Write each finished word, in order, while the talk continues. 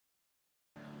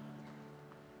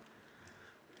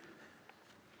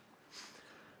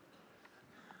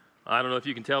I don't know if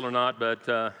you can tell or not,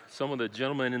 but some of the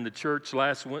gentlemen in the church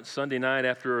last Sunday night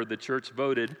after the church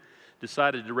voted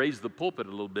decided to raise the pulpit a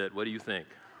little bit. What do you think?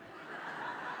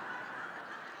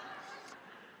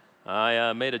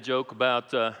 I made a joke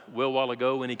about Will a while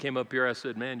ago when he came up here. I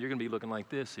said, man, you're going to be looking like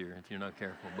this here if you're not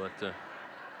careful. But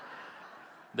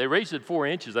they raised it 4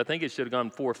 inches. I think it should have gone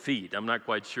 4 feet. I'm not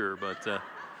quite sure. But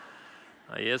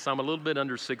yes, I'm a little bit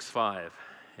under 6'5",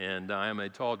 and I am a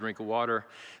tall drink of water.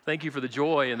 Thank you for the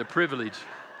joy and the privilege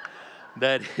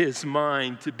that is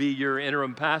mine to be your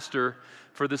interim pastor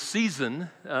for the season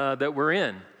that we're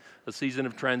in, a season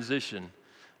of transition.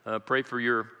 Pray for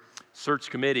your search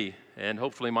committee, and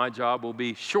hopefully my job will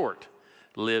be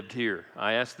short-lived here.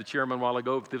 I asked the chairman a while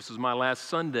ago if this was my last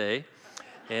Sunday,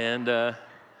 and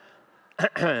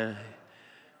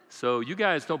so you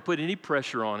guys don't put any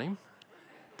pressure on him.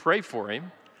 Pray for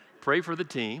him. Pray for the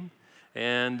team.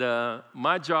 And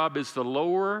my job is to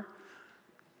lower,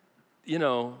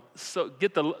 so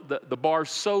get the bar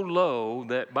so low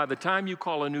that by the time you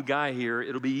call a new guy here,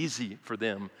 it'll be easy for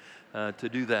them to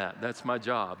do that. That's my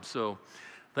job. So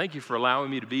thank you for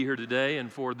allowing me to be here today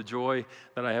and for the joy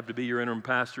that I have to be your interim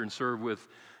pastor and serve with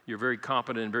your very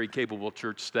competent and very capable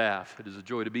church staff. It is a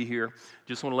joy to be here.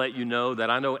 Just want to let you know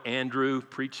that I know Andrew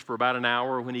preached for about an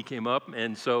hour when he came up,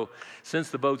 and so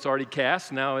since the vote's already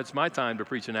cast, now it's my time to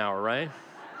preach an hour, right?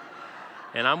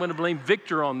 And I'm going to blame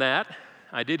Victor on that.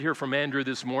 I did hear from Andrew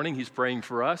this morning. He's praying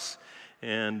for us,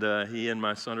 and he and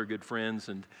my son are good friends,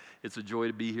 and it's a joy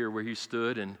to be here where he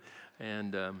stood.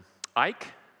 And Ike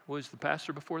was the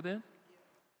pastor before then?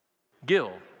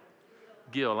 Gil,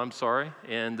 I'm sorry,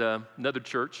 and another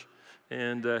church,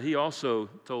 and he also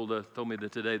told me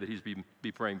that today that he's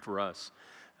be praying for us.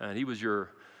 And he was your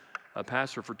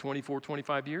pastor for 24,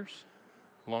 25 years,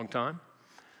 a long time,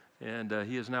 and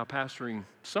he is now pastoring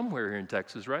somewhere here in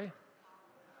Texas, right?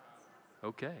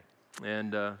 Okay,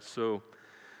 and so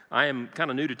I am kind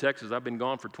of new to Texas. I've been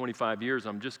gone for 25 years.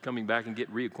 I'm just coming back and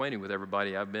getting reacquainted with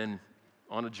everybody. I've been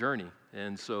on a journey,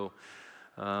 and so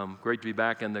great to be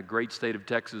back in the great state of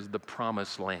Texas, the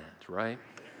promised land, right?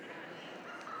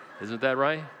 Isn't that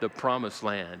right? The promised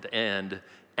land. And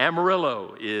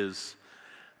Amarillo is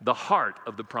the heart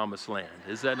of the promised land.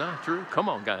 Is that not true? Come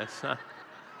on, guys.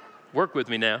 Work with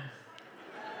me now.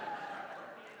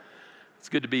 It's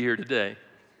good to be here today.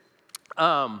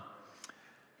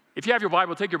 If you have your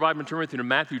Bible, take your Bible and turn with me to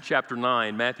Matthew chapter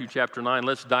 9. Matthew chapter 9.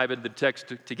 Let's dive into the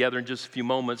text together in just a few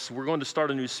moments. We're going to start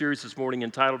a new series this morning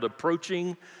entitled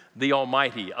Approaching the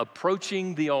Almighty.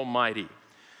 Approaching the Almighty.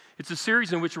 It's a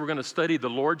series in which we're going to study the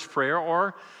Lord's Prayer,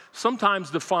 or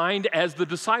sometimes defined as the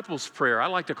disciples' prayer. I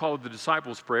like to call it the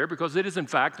disciples' prayer because it is, in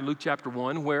fact, in Luke chapter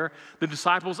 1, where the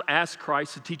disciples asked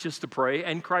Christ to teach us to pray,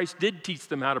 and Christ did teach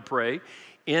them how to pray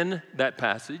in that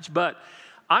passage. But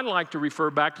I'd like to refer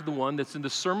back to the one that's in the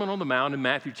Sermon on the Mount in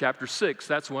Matthew chapter 6.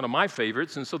 That's one of my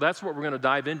favorites, and so that's what we're going to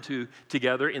dive into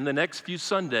together in the next few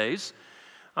Sundays.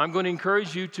 I'm going to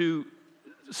encourage you to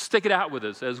stick it out with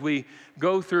us as we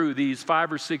go through these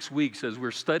 5 or 6 weeks as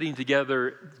we're studying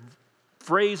together,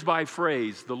 phrase by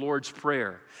phrase, the Lord's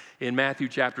Prayer in Matthew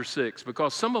chapter 6,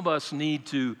 because some of us need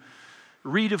to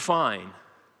redefine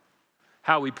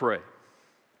how we pray.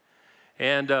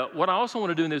 And what I also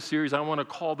want to do in this series, I want to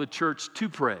call the church to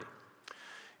pray.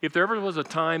 If there ever was a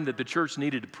time that the church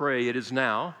needed to pray, it is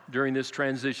now, during this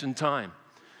transition time.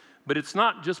 But it's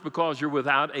not just because you're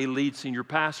without a lead senior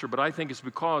pastor, but I think it's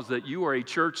because that you are a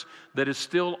church that is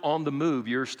still on the move.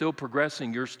 You're still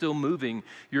progressing. You're still moving.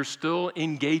 You're still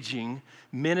engaging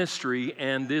ministry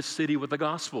and this city with the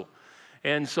gospel.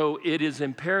 And so it is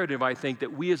imperative, I think,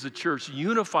 that we as a church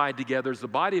unified together as the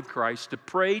body of Christ to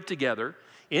pray together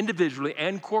individually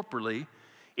and corporately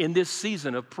in this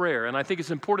season of prayer. And I think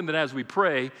it's important that as we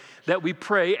pray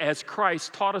as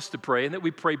Christ taught us to pray, and that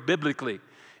we pray biblically.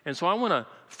 And so I want to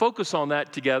focus on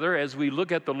that together as we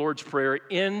look at the Lord's Prayer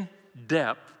in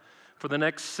depth for the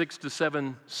next 6 to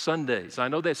 7 Sundays. I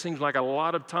know that seems like a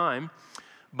lot of time,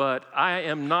 but I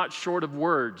am not short of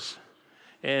words.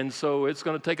 And so it's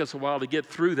going to take us a while to get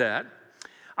through that.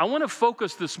 I want to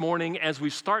focus this morning as we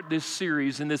start this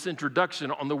series in this introduction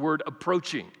on the word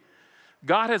approaching.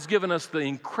 God has given us the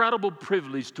incredible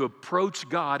privilege to approach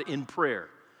God in prayer,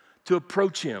 to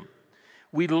approach Him.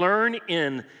 We learn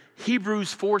in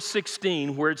Hebrews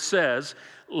 4:16 where it says,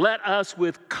 "Let us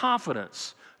with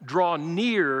confidence draw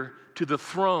near to the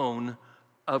throne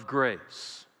of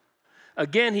grace."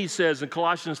 Again, he says in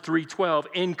Colossians 3:12,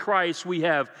 "In Christ we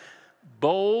have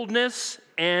boldness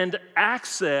and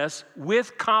access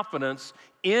with confidence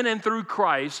in and through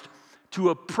Christ to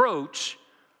approach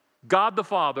God the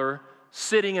Father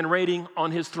sitting and reigning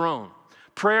on His throne."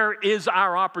 Prayer is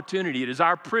our opportunity. It is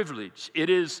our privilege. It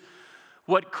is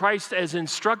what Christ has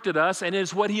instructed us and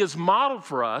is what he has modeled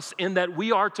for us in that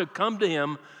we are to come to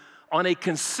him on a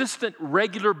consistent,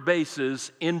 regular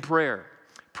basis in prayer.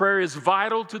 Prayer is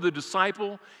vital to the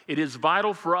disciple. It is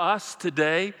vital for us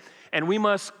today, and we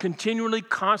must continually,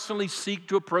 constantly seek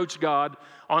to approach God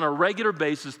on a regular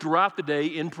basis throughout the day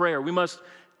in prayer. We must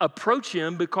approach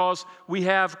him because we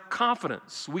have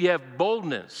confidence, we have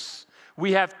boldness,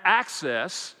 we have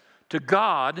access to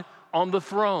God on the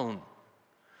throne.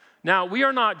 Now, we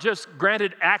are not just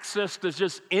granted access to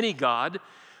just any God.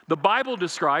 The Bible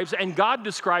describes, and God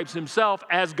describes himself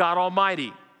as God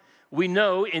Almighty. We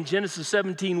know in Genesis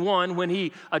 17:1, when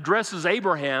he addresses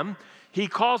Abraham, he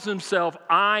calls himself,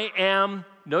 I am,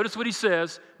 notice what he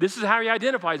says, this is how he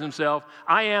identifies himself,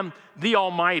 I am the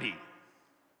Almighty.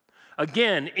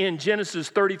 Again, in Genesis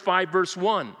 35, verse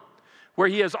 1, where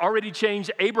he has already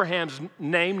changed Abraham's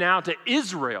name now to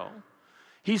Israel,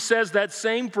 he says that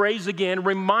same phrase again,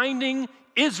 reminding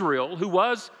Israel, who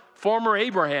was former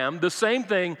Abraham, the same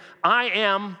thing, I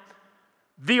am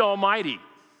the Almighty.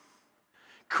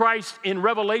 Christ in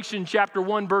Revelation chapter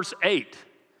 1, verse 8,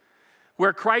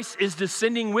 where Christ is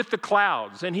descending with the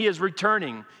clouds and he is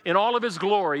returning in all of his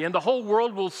glory, and the whole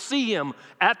world will see him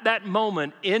at that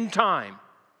moment in time,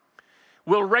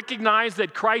 will recognize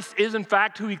that Christ is in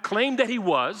fact who he claimed that he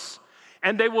was,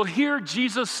 and they will hear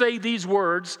Jesus say these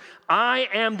words, I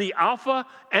am the Alpha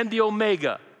and the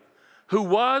Omega, who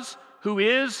was, who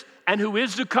is, and who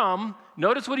is to come.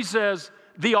 Notice what he says,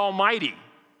 the Almighty.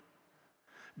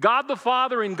 God the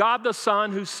Father and God the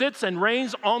Son, who sits and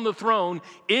reigns on the throne,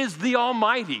 is the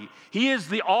Almighty. He is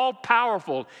the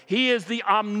all-powerful. He is the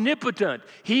omnipotent.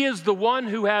 He is the one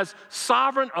who has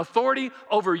sovereign authority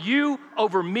over you,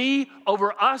 over me,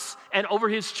 over us, and over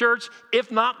his church,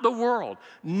 if not the world.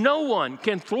 No one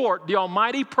can thwart the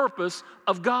almighty purpose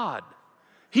of God.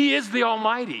 He is the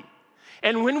Almighty.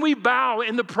 And when we bow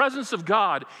in the presence of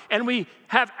God and we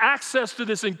have access to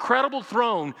this incredible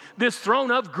throne, this throne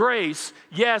of grace,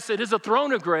 yes, it is a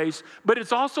throne of grace, but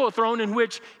it's also a throne in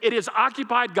which it is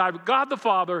occupied by God the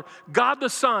Father, God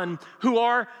the Son, who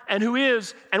are and who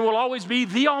is and will always be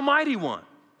the Almighty One.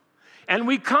 And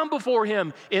we come before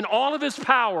him in all of his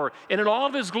power and in all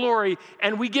of his glory,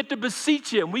 and we get to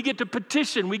beseech him, we get to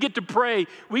petition, we get to pray,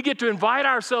 we get to invite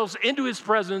ourselves into his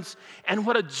presence, and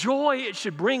what a joy it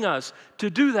should bring us to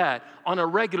do that on a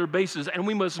regular basis. And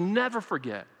we must never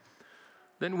forget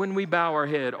that when we bow our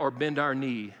head or bend our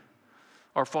knee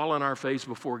or fall on our face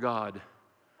before God,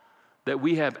 that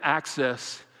we have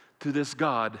access to this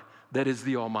God that is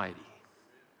the Almighty.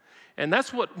 And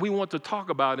that's what we want to talk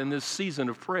about in this season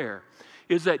of prayer,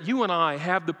 is that you and I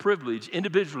have the privilege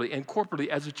individually and corporately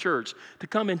as a church to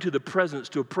come into the presence,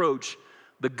 to approach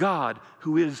the God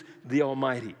who is the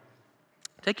Almighty.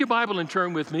 Take your Bible and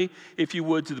turn with me, if you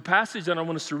would, to the passage that I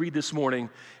want us to read this morning.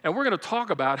 And we're going to talk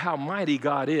about how mighty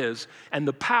God is and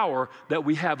the power that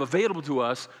we have available to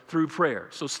us through prayer.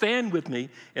 So stand with me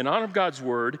in honor of God's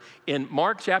word. In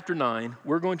Mark chapter 9,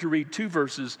 we're going to read two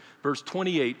verses, verse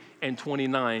 28 and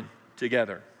 29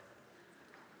 together.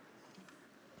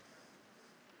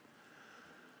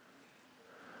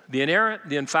 The inerrant,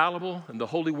 the infallible, and the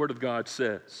holy word of God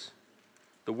says,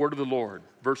 the word of the Lord,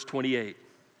 verse 28.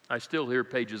 I still hear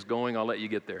pages going. I'll let you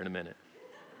get there in a minute.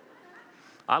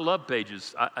 I love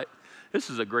pages. This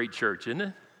is a great church, isn't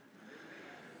it?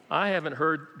 I haven't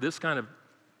heard this kind of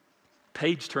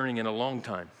page turning in a long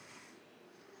time.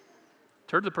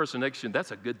 Turn to the person next to you,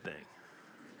 that's a good thing.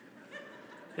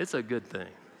 It's a good thing.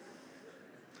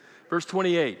 Verse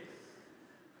 28.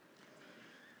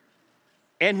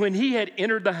 And when he had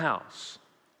entered the house,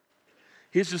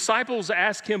 his disciples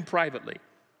asked him privately,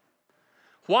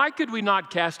 why could we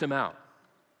not cast him out?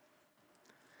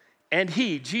 And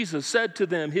he, Jesus, said to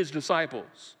them, his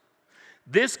disciples,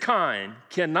 this kind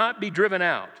cannot be driven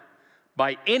out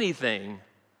by anything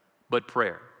but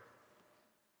prayer.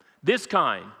 This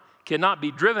kind cannot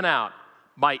be driven out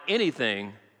by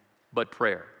anything but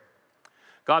prayer.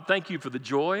 God, thank you for the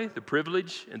joy, the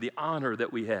privilege, and the honor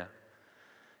that we have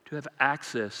to have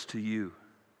access to you.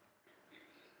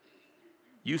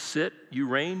 You sit, you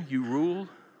reign, you rule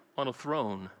on a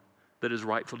throne that is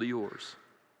rightfully yours.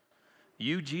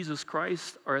 You, Jesus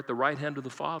Christ, are at the right hand of the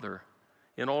Father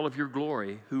in all of your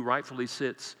glory, who rightfully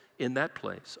sits in that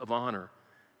place of honor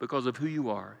because of who you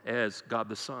are as God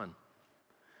the Son.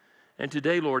 And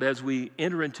today, Lord, as we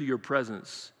enter into your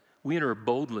presence, we enter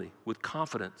boldly with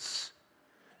confidence,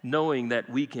 knowing that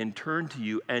we can turn to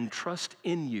you and trust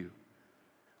in you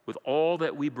with all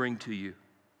that we bring to you.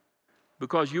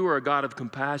 Because you are a God of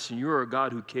compassion. You are a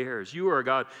God who cares. You are a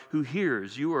God who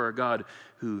hears. You are a God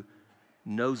who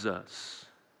knows us.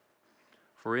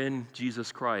 For in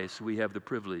Jesus Christ we have the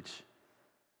privilege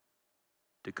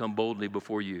to come boldly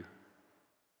before you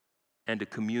and to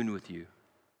commune with you,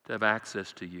 to have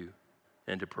access to you,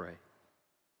 and to pray.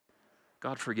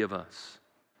 God, forgive us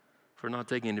for not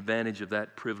taking advantage of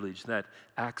that privilege, that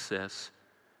access,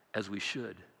 as we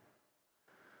should.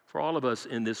 For all of us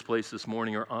in this place this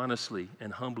morning are honestly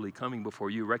and humbly coming before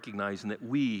you, recognizing that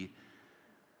we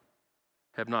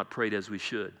have not prayed as we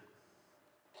should.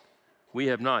 We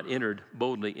have not entered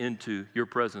boldly into your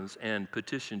presence and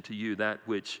petitioned to you that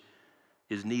which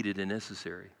is needed and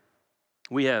necessary.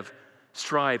 We have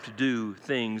strived to do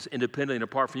things independently and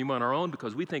apart from you on our own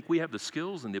because we think we have the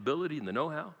skills and the ability and the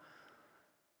know-how.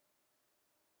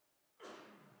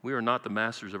 We are not the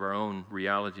masters of our own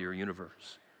reality or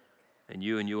universe, and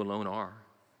you alone are.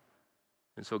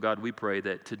 And so, God, we pray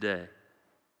that today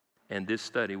and this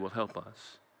study will help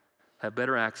us have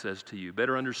better access to you,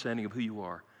 better understanding of who you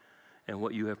are and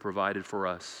what you have provided for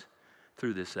us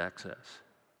through this access.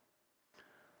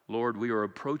 Lord, we are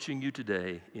approaching you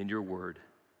today in your word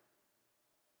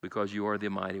because you are the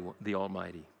mighty, the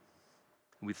Almighty.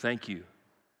 We thank you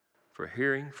for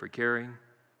hearing, for caring,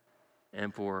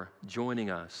 and for joining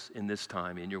us in this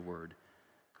time in your word.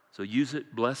 So use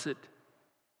it, bless it,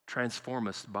 transform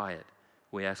us by it.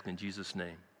 We ask in Jesus'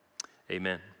 name.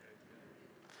 Amen.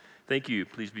 Thank you.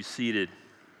 Please be seated.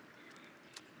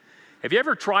 Have you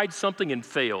ever tried something and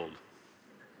failed?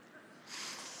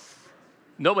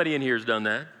 Nobody in here has done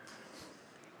that.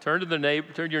 Turn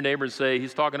to your neighbor and say,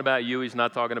 he's talking about you, he's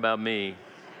not talking about me.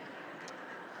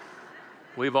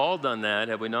 We've all done that,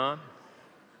 have we not?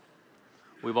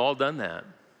 We've all done that.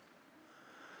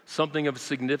 Something of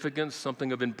significance,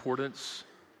 something of importance,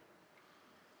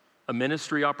 a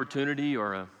ministry opportunity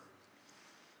or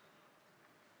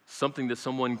something that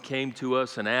someone came to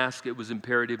us and asked. It was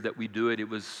imperative that we do it. It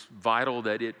was vital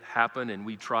that it happen, and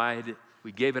we tried.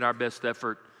 We gave it our best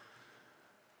effort,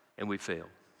 and we failed.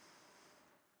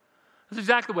 That's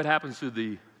exactly what happens to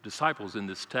the disciples in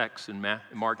this text in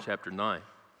Mark chapter 9.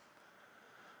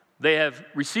 They have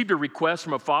received a request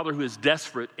from a father who is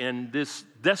desperate, and this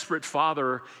desperate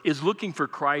father is looking for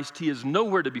Christ. He is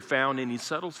nowhere to be found, and he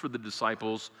settles for the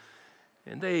disciples,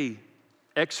 and they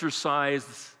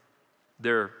exercise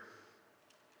their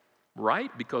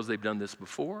right because they've done this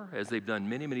before, as they've done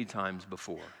many, many times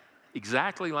before,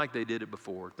 exactly like they did it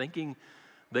before, thinking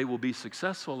they will be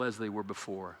successful as they were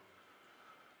before,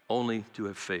 only to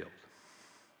have failed.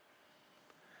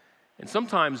 And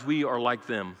sometimes we are like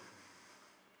them.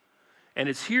 And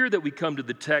it's here that we come to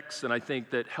the text, and I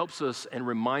think that helps us and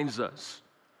reminds us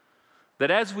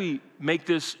that as we make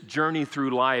this journey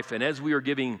through life and as we are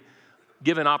given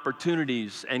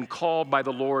opportunities and called by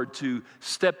the Lord to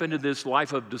step into this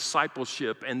life of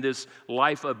discipleship and this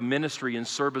life of ministry and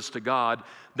service to God,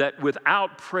 that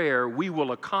without prayer we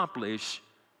will accomplish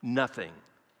nothing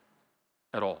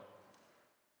at all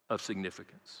of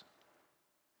significance.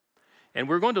 And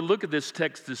we're going to look at this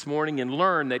text this morning and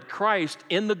learn that Christ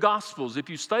in the Gospels, if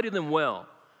you study them well,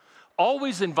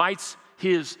 always invites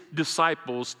his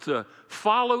disciples to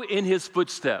follow in his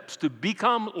footsteps, to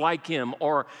become like him,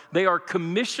 or they are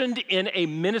commissioned in a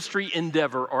ministry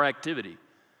endeavor or activity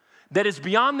that is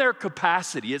beyond their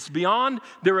capacity. It's beyond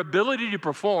their ability to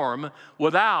perform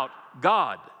without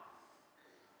God.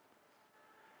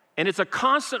 And it's a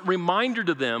constant reminder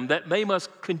to them that they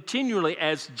must continually,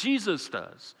 as Jesus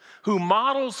does, who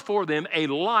models for them a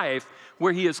life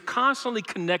where he is constantly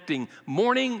connecting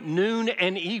morning, noon,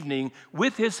 and evening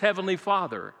with his heavenly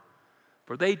Father.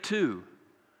 For they too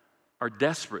are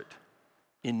desperate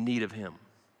in need of him.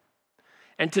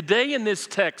 And today in this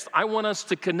text, I want us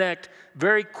to connect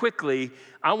very quickly.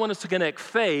 I want us to connect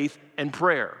faith and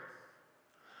prayer.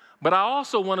 But I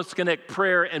also want us to connect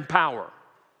prayer and power.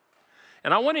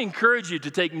 And I want to encourage you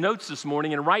to take notes this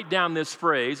morning and write down this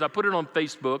phrase. I put it on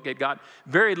Facebook. It got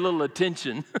very little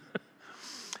attention.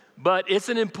 But it's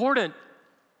an important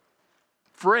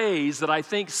phrase that I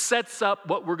think sets up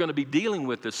what we're going to be dealing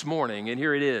with this morning. And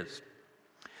here it is.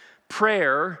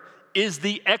 Prayer is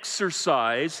the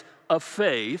exercise of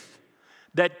faith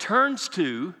that turns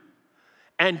to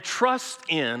and trusts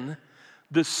in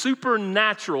the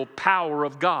supernatural power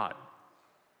of God.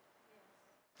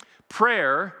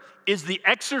 Prayer is the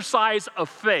exercise of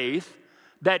faith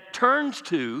that turns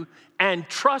to and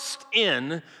trusts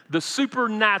in the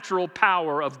supernatural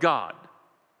power of God.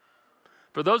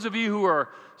 For those of you who are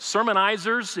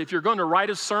sermonizers, if you're going to write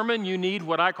a sermon, you need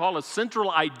what I call a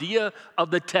central idea of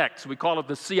the text. We call it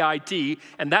the CIT,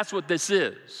 and that's what this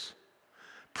is.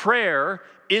 Prayer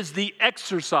is the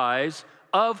exercise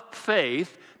of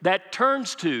faith that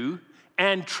turns to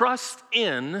and trusts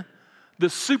in the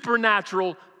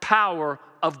supernatural power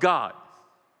of God.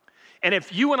 And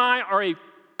if you and I are a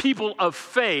people of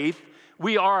faith,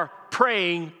 we are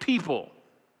praying people.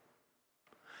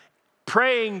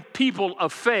 Praying people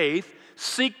of faith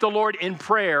seek the Lord in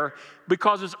prayer,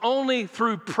 because it's only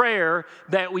through prayer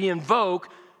that we invoke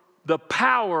the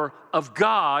power of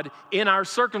God in our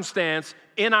circumstance,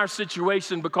 in our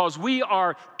situation, because we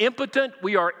are impotent,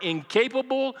 we are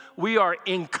incapable, we are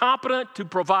incompetent to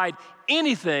provide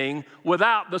anything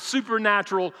without the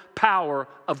supernatural power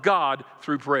of God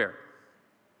through prayer.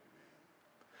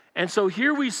 And so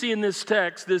here we see in this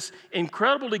text this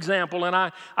incredible example, and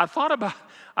I thought about,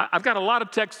 I've got a lot of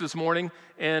text this morning,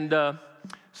 and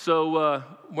so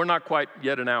we're not quite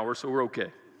yet an hour, so we're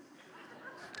okay.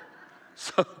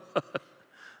 So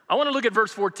I want to look at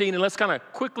verse 14, and let's kind of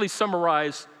quickly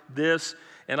summarize this,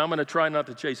 and I'm going to try not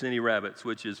to chase any rabbits,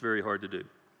 which is very hard to do.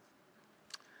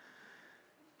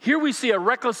 Here we see a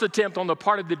reckless attempt on the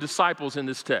part of the disciples in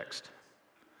this text,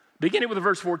 beginning with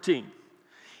verse 14.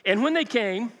 And when they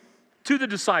came to the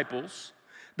disciples,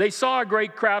 they saw a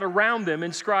great crowd around them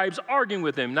and scribes arguing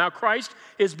with them. Now, Christ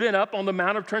has been up on the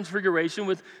Mount of Transfiguration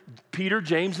with Peter,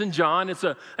 James, and John. It's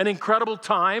an incredible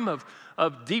time of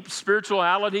deep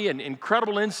spirituality and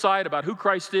incredible insight about who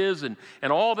Christ is and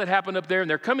all that happened up there. And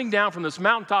they're coming down from this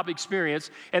mountaintop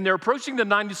experience, and they're approaching the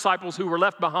 9 disciples who were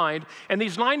left behind. And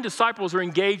these 9 disciples are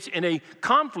engaged in a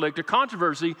conflict, a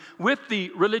controversy with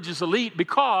the religious elite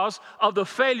because of the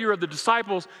failure of the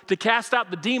disciples to cast out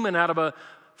the demon out of a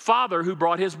father who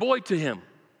brought his boy to him.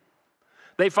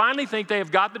 They finally think they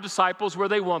have got the disciples where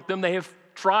they want them. They have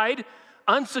tried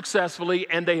unsuccessfully,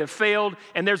 and they have failed,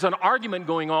 and there's an argument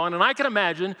going on. And I can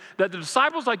imagine that the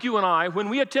disciples like you and I, when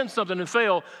we attempt something and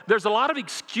fail, there's a lot of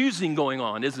excusing going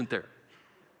on, isn't there?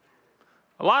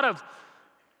 A lot of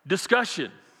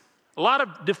discussion, a lot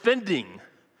of defending.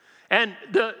 And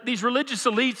these religious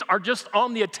elites are just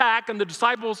on the attack, and the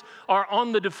disciples are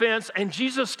on the defense, and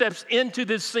Jesus steps into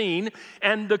this scene,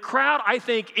 and the crowd, I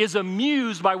think, is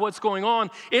amused by what's going on.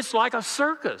 It's like a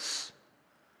circus.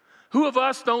 Who of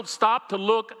us don't stop to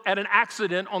look at an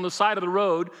accident on the side of the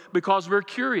road because we're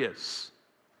curious?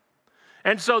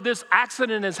 And so this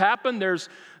accident has happened. There's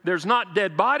not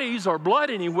dead bodies or blood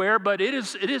anywhere, but it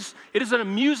is an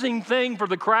amusing thing for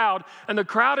the crowd. And the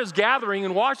crowd is gathering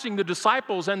and watching the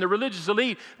disciples and the religious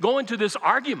elite go into this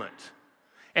argument.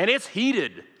 And it's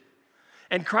heated.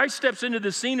 And Christ steps into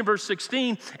the scene in verse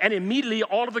 16, and immediately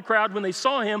all of the crowd, when they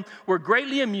saw him, were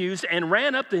greatly amused and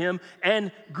ran up to him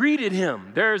and greeted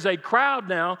him. There is a crowd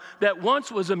now that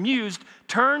once was amused,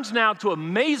 turns now to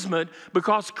amazement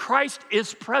because Christ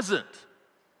is present.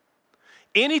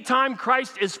 Anytime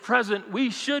Christ is present, we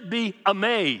should be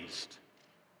amazed.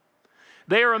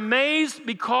 They are amazed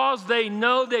because they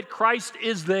know that Christ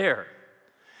is there.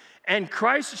 And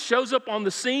Christ shows up on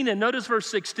the scene, and notice verse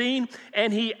 16,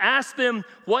 and he asked them,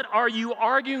 "What are you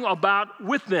arguing about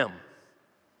with them?"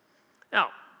 Now,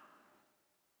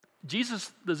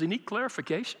 Jesus, does he need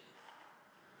clarification?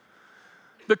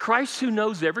 The Christ who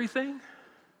knows everything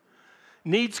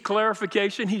needs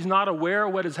clarification. He's not aware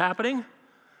of what is happening.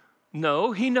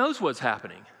 No, he knows what's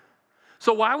happening.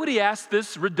 So why would he ask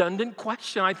this redundant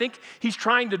question? I think he's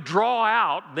trying to draw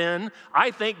out then,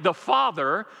 I think, the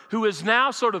Father who is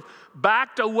now sort of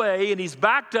backed away, and he's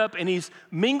backed up and he's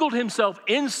mingled himself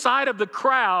inside of the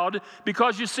crowd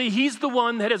because, you see, he's the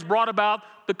one that has brought about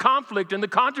the conflict and the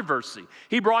controversy.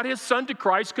 He brought his son to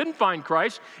Christ, couldn't find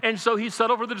Christ, and so he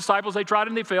settled for the disciples. They tried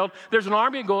and they failed. There's an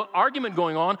argument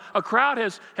going on. A crowd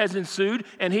has ensued,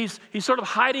 and he's sort of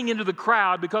hiding into the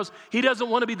crowd because he doesn't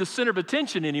want to be the center of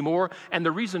attention anymore and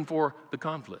the reason for the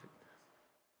conflict.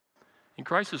 And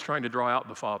Christ is trying to draw out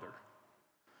the Father,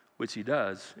 which he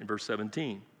does in verse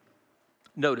 17.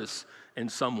 Notice, and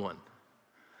someone.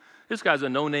 This guy's a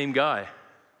no-name guy,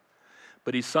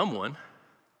 but he's someone.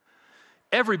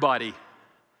 Everybody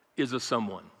is a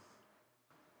someone.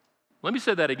 Let me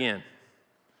say that again.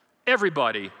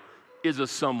 Everybody is a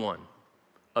someone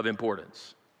of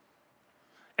importance.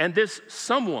 And this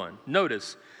someone,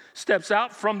 notice, steps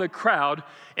out from the crowd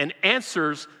and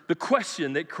answers the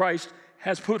question that Christ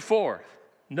has put forth.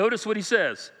 Notice what he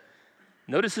says.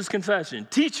 Notice his confession.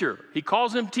 Teacher, he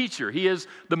calls him teacher. He is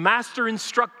the master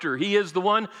instructor. He is the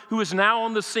one who is now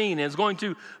on the scene and is going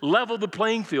to level the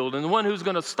playing field and the one who's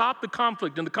going to stop the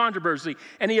conflict and the controversy.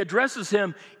 And he addresses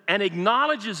him and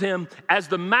acknowledges him as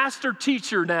the master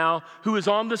teacher now who is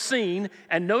on the scene.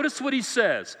 And notice what he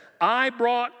says. I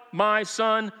brought my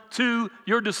son to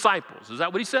your disciples. Is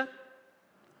that what he said?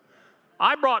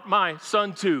 I brought my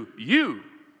son to you.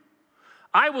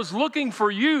 I was looking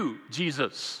for you,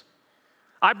 Jesus.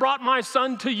 I brought my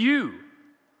son to you.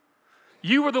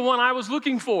 You were the one I was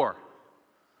looking for.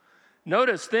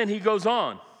 Notice then he goes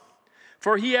on.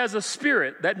 For he has a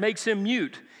spirit that makes him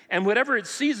mute, and whatever it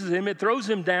seizes him, it throws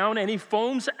him down, and he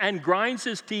foams and grinds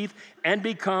his teeth and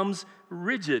becomes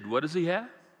rigid. What does he have?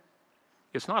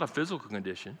 It's not a physical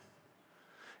condition.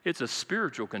 It's a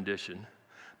spiritual condition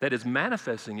that is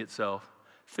manifesting itself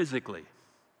physically.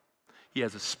 He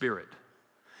has a spirit.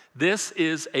 This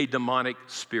is a demonic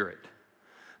spirit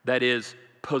that is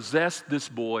possessed this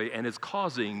boy and is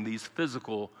causing these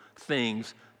physical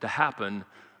things to happen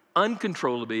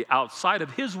uncontrollably outside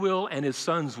of his will and his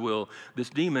son's will. This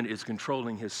demon is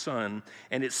controlling his son,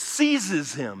 and it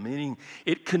seizes him, meaning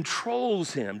it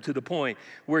controls him to the point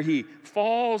where he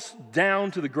falls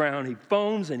down to the ground, he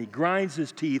foams and he grinds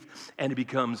his teeth, and he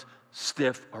becomes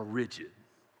stiff or rigid.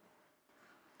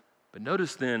 But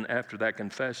notice then, after that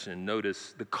confession,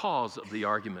 notice the cause of the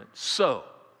argument. So,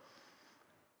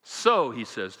 he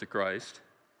says to Christ,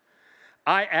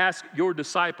 I ask your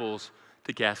disciples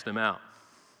to cast him out.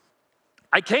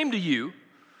 I came to you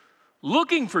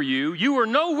looking for you. You were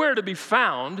nowhere to be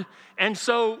found. And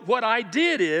so what I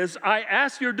did is I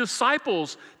asked your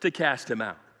disciples to cast him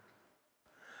out.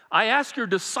 I asked your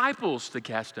disciples to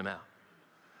cast him out.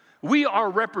 We are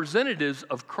representatives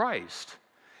of Christ.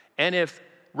 And if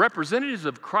representatives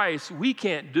of Christ, we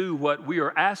can't do what we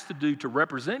are asked to do to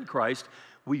represent Christ,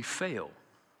 we fail.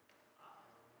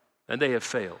 And they have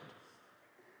failed.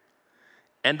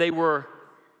 And they were,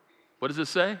 what does it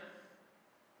say?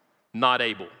 Not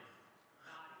able.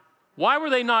 Why were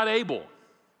they not able?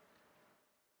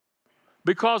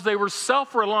 Because they were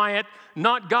self-reliant,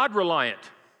 not God-reliant.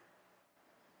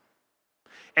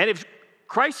 And if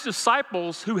Christ's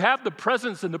disciples who have the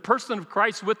presence and the person of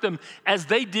Christ with them as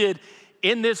they did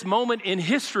in this moment in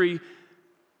history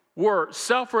were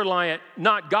self-reliant,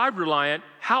 not God-reliant,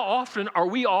 how often are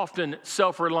we often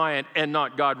self-reliant and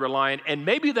not God-reliant? And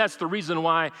maybe that's the reason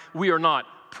why we are not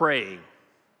praying.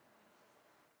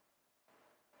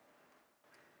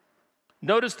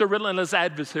 Notice the relentless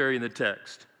adversary in the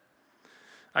text.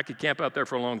 I could camp out there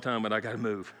for a long time, but I got to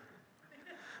move.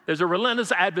 There's a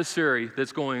relentless adversary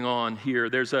that's going on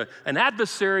here. There's an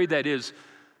adversary that is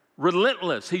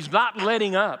relentless. He's not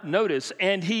letting up. Notice,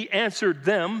 and he answered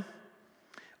them,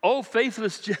 O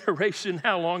faithless generation,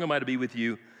 how long am I to be with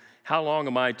you? How long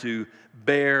am I to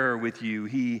bear with you?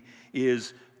 He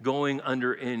is going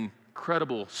under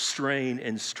incredible strain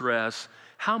and stress.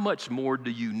 How much more do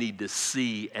you need to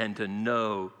see and to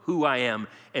know who I am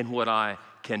and what I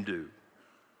can do?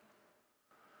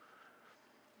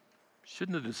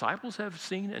 Shouldn't the disciples have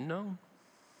seen and known?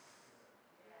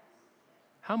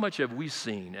 How much have we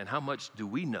seen and how much do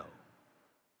we know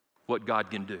what God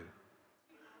can do?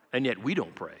 And yet we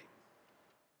don't pray.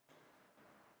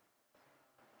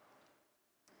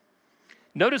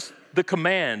 Notice the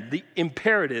command, the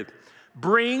imperative.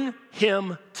 Bring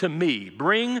him to me.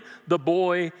 Bring the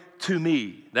boy to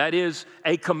me. That is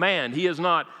a command. He is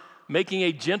not making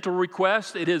a gentle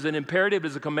request. It is an imperative, it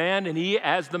is a command, and he,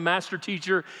 as the master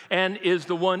teacher and is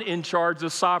the one in charge, the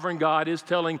sovereign God, is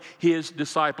telling his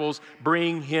disciples,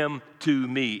 bring him to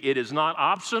me. It is not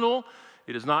optional.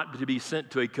 It is not to be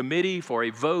sent to a committee for a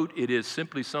vote. It is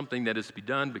simply something that is to be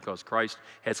done because Christ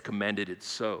has commanded it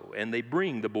so. And they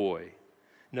bring the boy.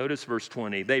 Notice verse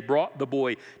 20. They brought the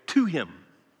boy to him.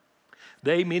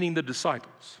 They, meaning the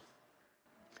disciples,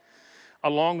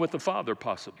 along with the father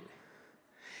possibly.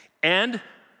 And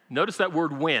notice that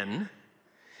word when.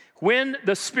 When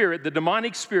the spirit, the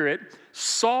demonic spirit,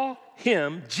 saw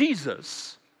him,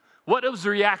 Jesus, what was the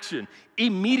reaction?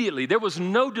 Immediately. There was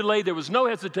no delay. There was no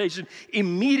hesitation.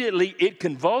 Immediately it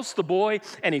convulsed the boy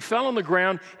and he fell on the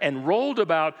ground and rolled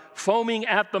about, foaming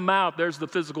at the mouth. There's the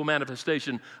physical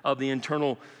manifestation of the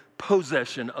internal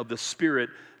possession of the spirit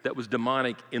that was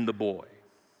demonic in the boy.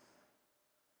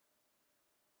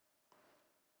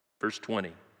 Verse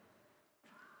 20.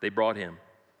 They brought him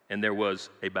and there was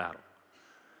a battle.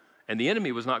 And the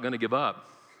enemy was not going to give up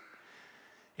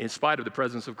in spite of the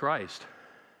presence of Christ.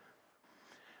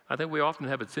 I think we often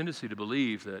have a tendency to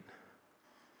believe that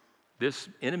this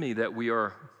enemy that we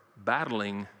are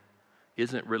battling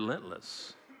isn't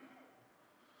relentless.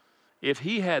 If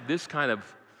he had this kind of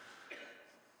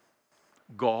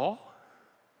gall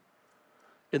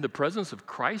in the presence of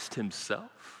Christ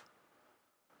himself,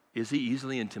 is he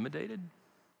easily intimidated?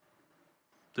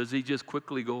 Does he just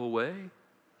quickly go away?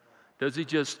 Does he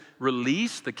just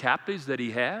release the captives that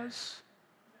he has?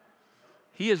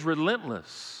 He is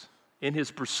relentless in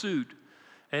his pursuit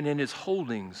and in his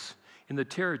holdings in the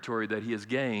territory that he has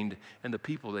gained and the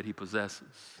people that he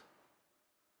possesses.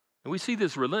 And we see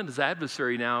this relentless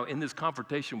adversary now in this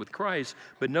confrontation with Christ,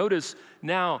 but notice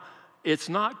now it's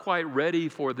not quite ready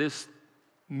for this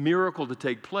miracle to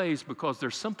take place because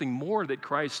there's something more that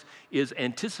Christ is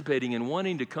anticipating and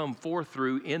wanting to come forth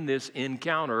through in this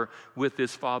encounter with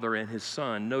this Father and his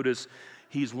Son. Notice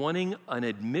he's wanting an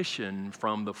admission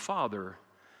from the Father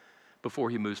before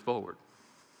he moves forward.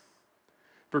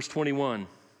 Verse 21,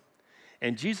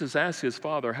 and Jesus asked his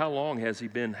Father, how long has he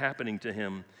been happening to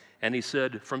him? And he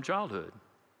said, from childhood.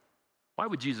 Why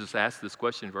would Jesus ask this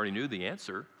question if he already knew the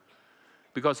answer?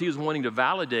 Because he was wanting to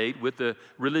validate with the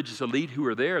religious elite who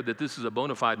are there that this is a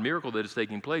bona fide miracle that is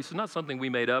taking place. It's not something we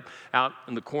made up out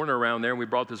in the corner around there and we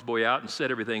brought this boy out and set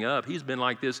everything up. He's been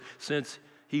like this since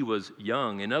he was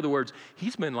young. In other words,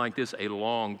 he's been like this a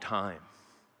long time.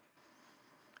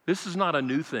 This is not a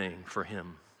new thing for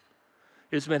him.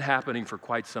 It's been happening for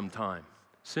quite some time,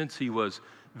 since he was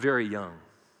very young.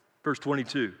 Verse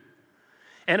 22,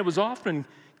 and it was often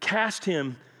cast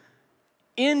him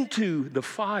into the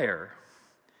fire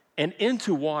and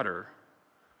into water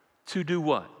to do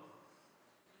what?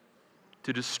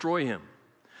 To destroy him.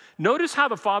 Notice how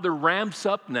the Father ramps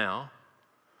up now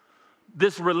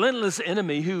this relentless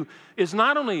enemy who is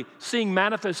not only seeing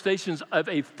manifestations of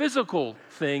a physical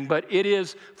thing, but it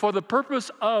is for the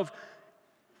purpose of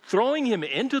throwing him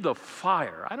into the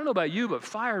fire. I don't know about you, but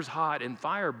fire's hot and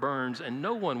fire burns, and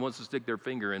no one wants to stick their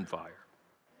finger in fire.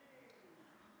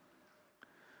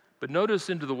 But notice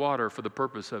into the water for the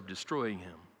purpose of destroying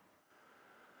him.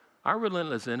 Our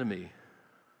relentless enemy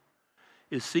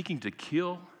is seeking to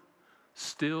kill,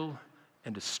 steal,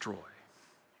 and destroy.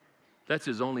 That's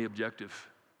his only objective.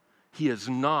 He is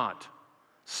not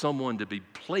someone to be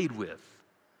played with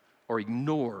or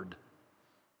ignored.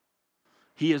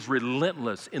 He is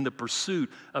relentless in the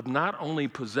pursuit of not only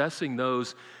possessing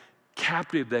those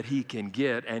captive that he can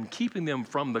get and keeping them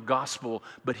from the gospel,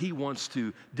 but he wants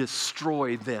to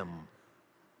destroy them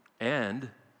and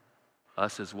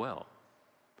us as well,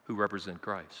 who represent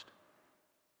Christ.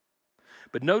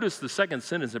 But notice the second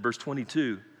sentence in verse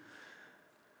 22.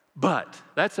 But,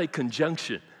 that's a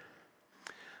conjunction.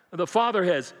 The Father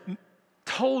has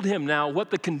told him now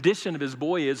what the condition of his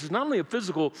boy is. It's not only a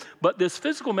physical, but this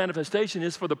physical manifestation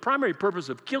is for the primary purpose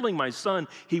of killing my son.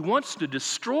 He wants to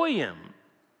destroy him.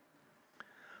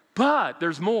 But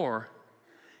there's more.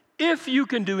 If you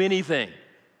can do anything.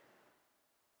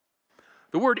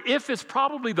 The word if is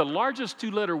probably the largest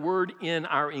two-letter word in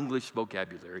our English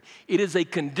vocabulary. It is a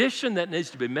condition that needs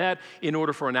to be met in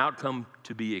order for an outcome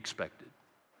to be expected.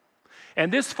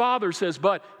 And this Father says,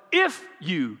 but if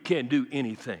you can do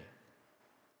anything.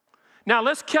 Now,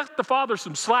 let's cut the Father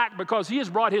some slack because he has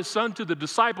brought his son to the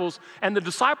disciples, and the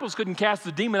disciples couldn't cast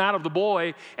the demon out of the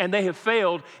boy, and they have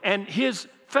failed, and his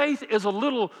faith is a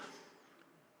little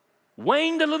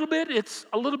waned a little bit. It's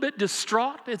a little bit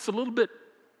distraught. It's a little bit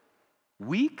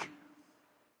weak.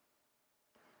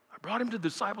 I brought him to the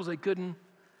disciples. They couldn't.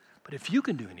 But if you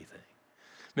can do anything.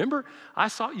 Remember, I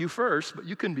sought you first, but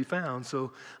you couldn't be found,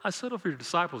 so I settled for your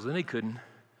disciples, and they couldn't.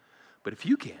 But if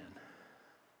you can.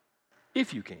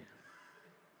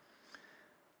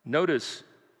 Notice,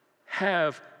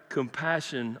 have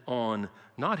compassion on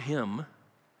not him,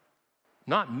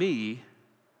 not me,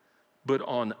 but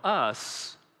on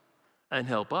us and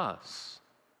help us.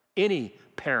 Any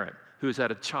parent who has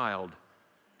had a child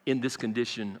in this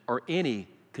condition or any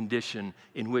condition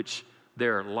in which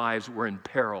their lives were in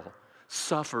peril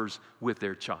suffers with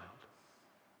their child.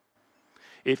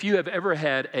 If you have ever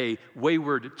had a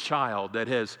wayward child that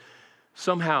has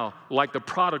somehow, like the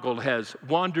prodigal, has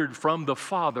wandered from the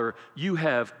Father, you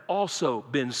have also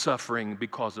been suffering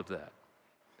because of that.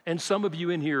 And some of you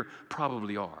in here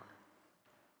probably are.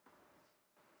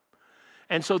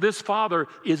 And so this Father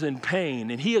is in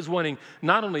pain, and he is wanting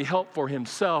not only help for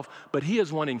himself, but he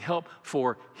is wanting help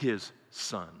for his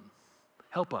Son.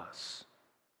 Help us.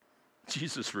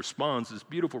 Jesus responds, this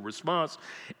beautiful response,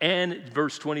 and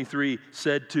verse 23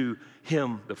 said to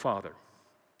him, the Father,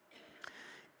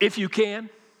 if you can.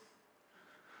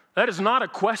 That is not a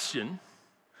question.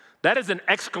 That is an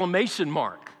exclamation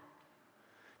mark.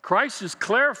 Christ is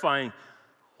clarifying,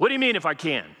 what do you mean if I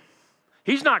can?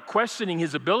 He's not questioning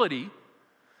his ability.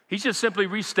 He's just simply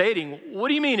restating, what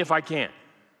do you mean if I can?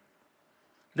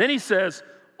 Then he says,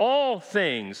 all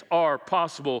things are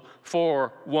possible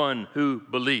for one who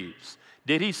believes.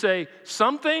 Did he say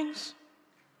some things?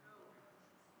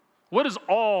 What does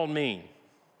all mean?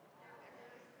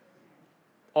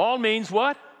 All means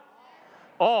what?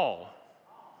 All.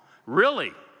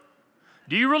 Really?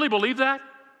 Do you really believe that?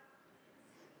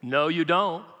 No, you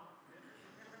don't.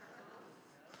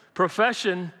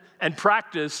 Profession and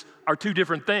practice are two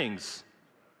different things.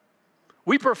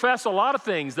 We profess a lot of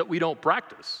things that we don't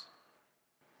practice.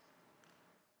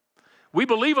 We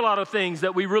believe a lot of things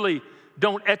that we really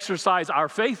don't exercise our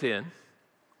faith in.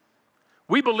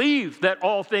 We believe that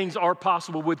all things are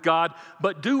possible with God,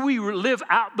 but do we live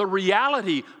out the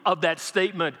reality of that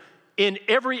statement in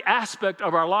every aspect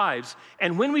of our lives?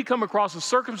 And when we come across a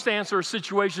circumstance or a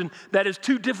situation that is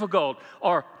too difficult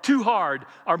or too hard,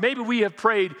 or maybe we have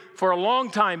prayed for a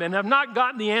long time and have not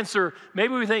gotten the answer,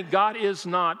 maybe we think God is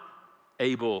not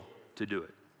able to do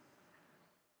it.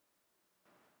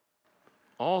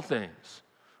 All things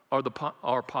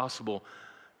are possible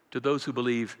to those who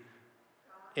believe.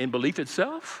 In belief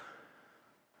itself,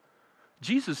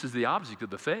 Jesus is the object of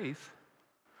the faith,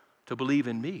 to believe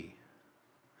in me.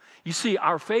 You see,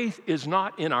 our faith is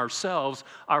not in ourselves.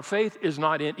 Our faith is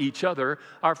not in each other.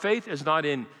 Our faith is not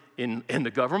in the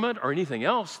government or anything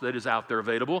else that is out there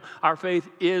available. Our faith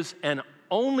is and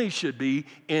only should be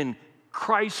in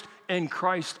Christ and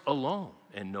Christ alone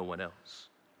and no one else,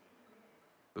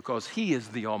 because He is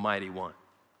the Almighty One.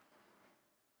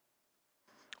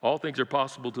 All things are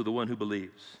possible to the one who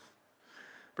believes.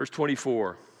 Verse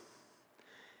 24,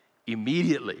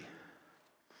 immediately.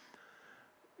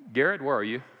 Garrett, where are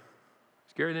you?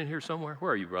 Is Garrett in here somewhere?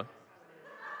 Where are you, brother?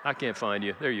 I can't find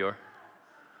you. There you are.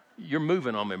 You're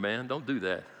moving on me, man. Don't do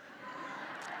that.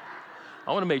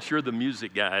 I want to make sure the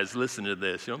music guy is listening to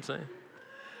this. You know what I'm saying?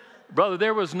 Brother,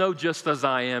 there was no just as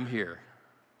I am here.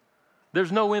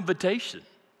 There's no invitation.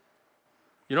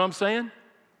 You know what I'm saying?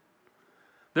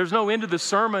 There's no end to the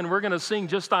sermon. We're going to sing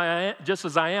just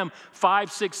as I am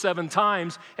 5, 6, 7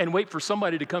 times and wait for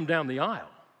somebody to come down the aisle.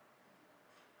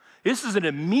 This is an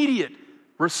immediate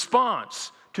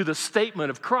response to the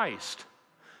statement of Christ,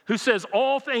 who says,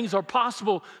 all things are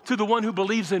possible to the one who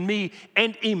believes in me.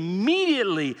 And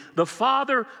immediately the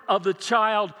father of the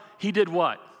child, he did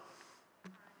what?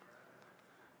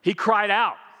 He cried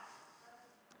out.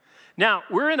 Now,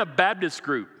 we're in a Baptist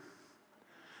group.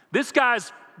 This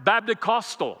guy's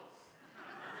Baptist-costal.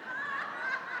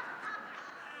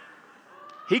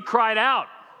 He cried out.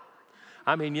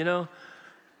 I mean,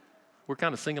 we're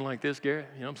kind of singing like this, Garrett.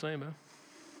 You know what I'm saying, man?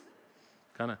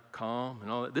 Kind of calm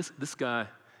and all that. This guy,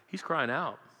 he's crying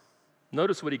out.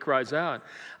 Notice what he cries out.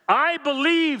 I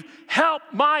believe, help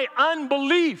my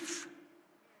unbelief.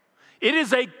 It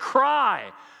is a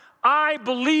cry. I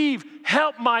believe,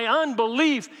 help my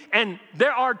unbelief. And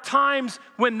there are times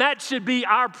when that should be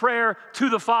our prayer to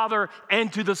the Father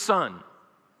and to the Son.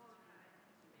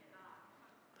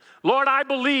 Lord, I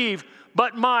believe,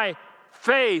 but my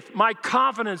faith, my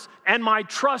confidence, and my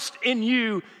trust in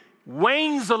you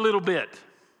wanes a little bit.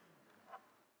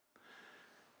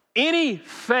 Any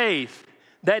faith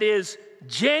that is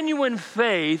genuine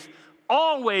faith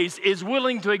always is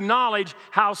willing to acknowledge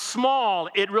how small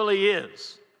it really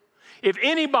is. If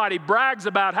anybody brags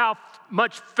about how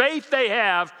much faith they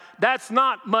have, that's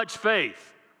not much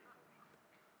faith.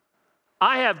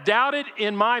 I have doubted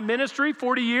in my ministry,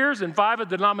 40 years, and 5 a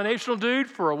denominational dude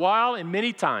for a while, and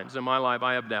many times in my life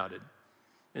I have doubted,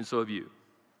 and so have you.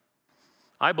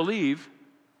 I believe,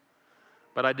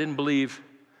 but I didn't believe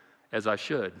as I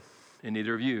should, and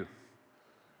neither of you.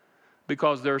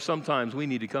 Because there are sometimes we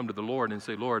need to come to the Lord and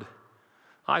say, Lord,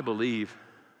 I believe,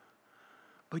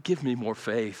 but give me more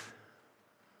faith.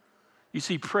 You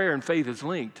see, prayer and faith is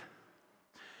linked.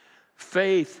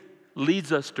 Faith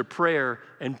leads us to prayer,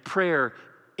 and prayer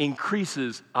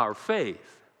increases our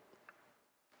faith.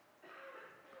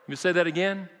 Let me say that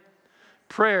again.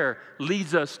 Prayer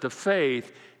leads us to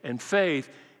faith, and faith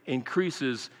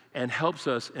increases and helps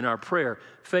us in our prayer.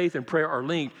 Faith and prayer are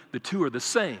linked. The two are the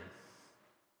same.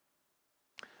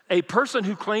 A person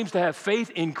who claims to have faith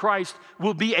in Christ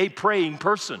will be a praying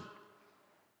person.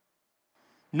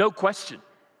 No question.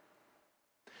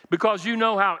 Because you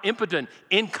know how impotent,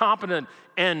 incompetent,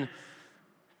 and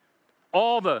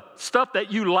all the stuff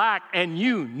that you lack, and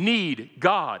you need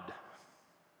God.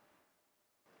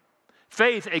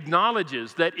 Faith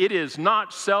acknowledges that it is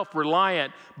not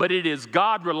self-reliant, but it is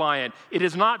God-reliant. It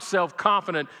is not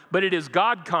self-confident, but it is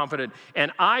God-confident.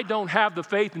 And I don't have the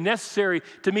faith necessary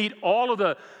to meet all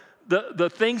of the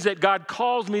things that God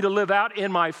calls me to live out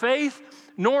in my faith,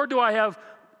 nor do I have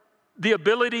the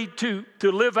ability to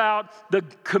live out the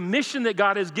commission that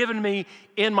God has given me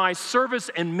in my service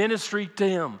and ministry to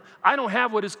Him. I don't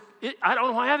have I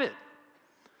don't have it.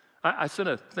 I sent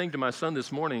a thing to my son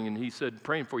this morning, and he said,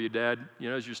 praying for you, Dad,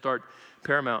 as you start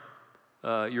Paramount,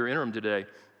 your interim today.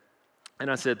 And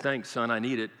I said, thanks, son, I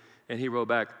need it. And he wrote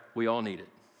back, we all need it.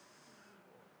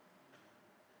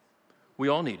 We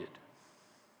all need it.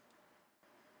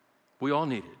 We all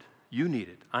need it. You need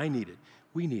it. I need it.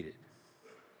 We need it.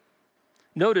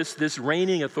 Notice this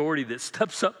reigning authority that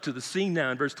steps up to the scene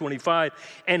now in verse 25.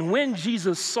 And when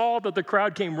Jesus saw that the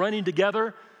crowd came running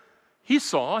together,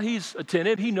 he's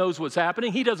attentive, he knows what's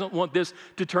happening. He doesn't want this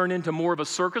to turn into more of a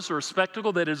circus or a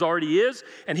spectacle that it already is,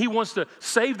 and he wants to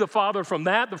save the Father from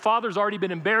that. The Father's already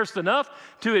been embarrassed enough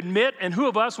to admit, and who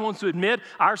of us wants to admit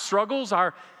our struggles,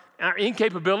 our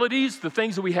incapabilities, the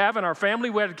things that we have in our family?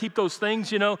 We have to keep those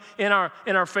things, in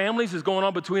our families is going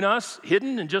on between us,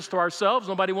 hidden and just to ourselves.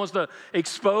 Nobody wants to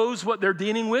expose what they're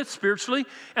dealing with spiritually.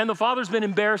 And the Father's been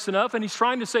embarrassed enough, and he's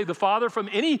trying to save the Father from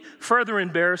any further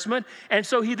embarrassment. And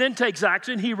so he then takes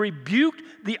action. He rebuked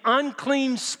the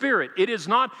unclean spirit. It is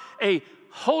not a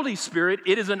Holy Spirit.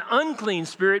 It is an unclean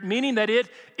spirit, meaning that it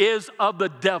is of the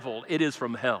devil. It is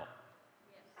from hell.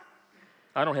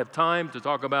 I don't have time to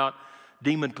talk about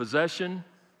demon possession,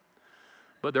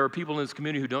 but there are people in this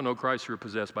community who don't know Christ who are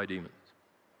possessed by demons.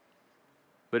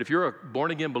 But if you're a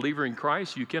born-again believer in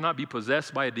Christ, you cannot be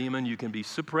possessed by a demon. You can be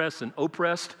suppressed and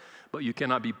oppressed, but you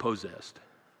cannot be possessed.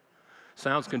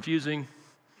 Sounds confusing,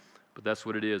 but that's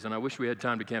what it is. And I wish we had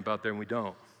time to camp out there, and we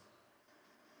don't.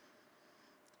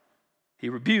 He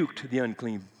rebuked the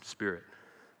unclean spirit,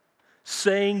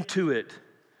 saying to it,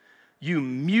 "You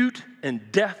mute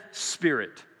and deaf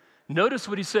spirit." Notice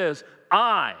what he says,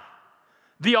 "I,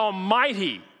 the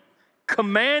Almighty,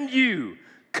 command you,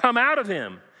 come out of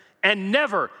him, and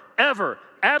never, ever,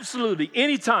 absolutely,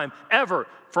 anytime, ever,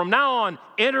 from now on,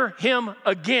 enter him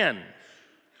again."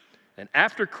 And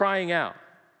after crying out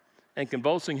and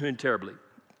convulsing him terribly,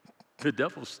 the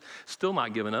devil's still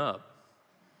not giving up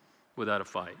without a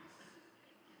fight.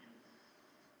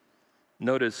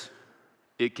 Notice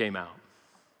it came out.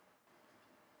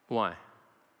 Why?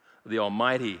 The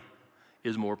Almighty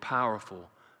is more powerful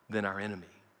than our enemy.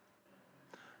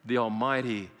 The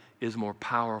Almighty is more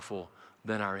powerful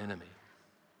than our enemy.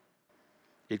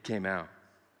 It came out.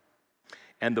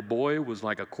 And the boy was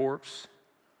like a corpse.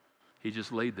 He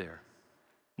just laid there.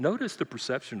 Notice the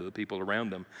perception of the people around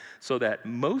them, so that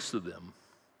most of them,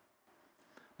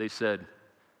 they said,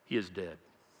 "He is dead."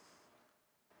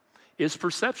 Is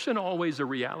perception always a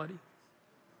reality?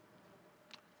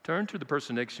 Turn to the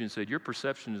person next to you and say, "Your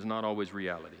perception is not always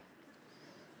reality."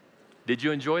 Did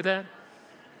you enjoy that?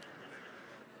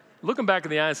 Look him back in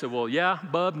the eye and say, "Well, yeah,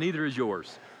 bub, neither is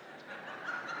yours."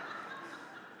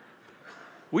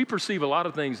 We perceive a lot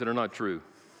of things that are not true.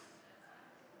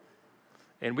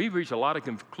 And we've reached a lot of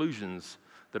conclusions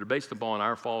that are based upon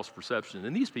our false perception.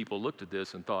 And these people looked at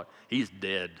this and thought, "He's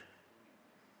dead."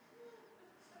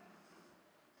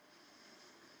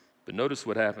 But notice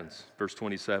what happens, verse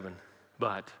 27.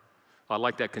 But, I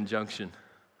like that conjunction.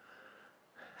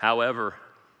 However,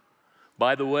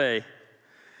 by the way,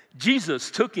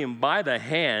 Jesus took him by the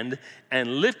hand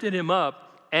and lifted him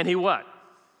up, and he what?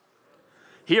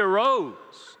 He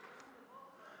arose.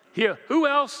 Who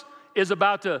else is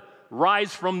about to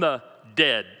rise from the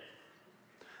dead?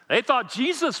 They thought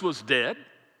Jesus was dead.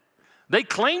 They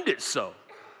claimed it so.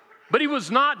 But he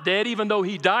was not dead. Even though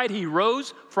he died, he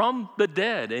rose from the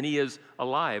dead, and he is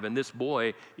alive. And this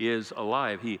boy is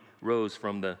alive. He rose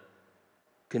from the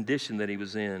condition that he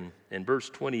was in. In verse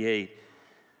 28,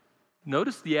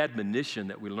 notice the admonition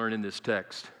that we learn in this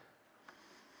text.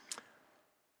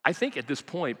 I think at this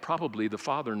point, probably the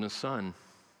father and the son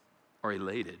are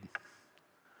elated.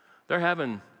 They're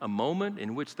having a moment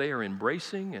in which they are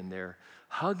embracing, and they're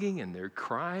hugging, and they're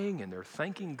crying, and they're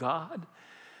thanking God.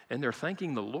 And they're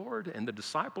thanking the Lord, and the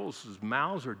disciples'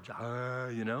 mouths are,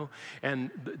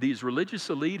 And these religious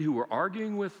elite who were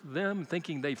arguing with them,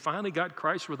 thinking they finally got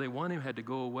Christ where they want him, had to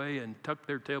go away and tuck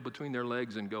their tail between their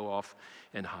legs and go off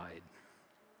and hide.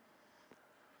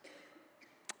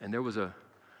 And there was a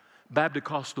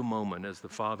Baptist-costal moment as the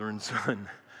father and son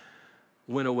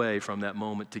went away from that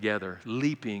moment together,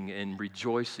 leaping and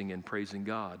rejoicing and praising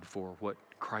God for what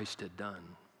Christ had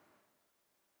done.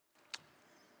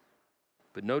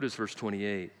 But notice verse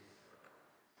 28.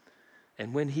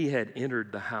 And when he had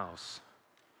entered the house,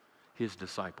 his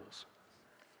disciples.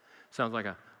 Sounds like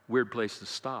a weird place to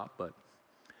stop, but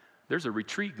there's a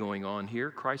retreat going on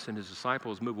here. Christ and his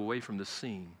disciples move away from the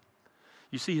scene.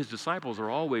 You see, his disciples are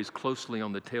always closely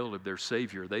on the tail of their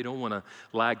Savior. They don't want to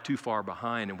lag too far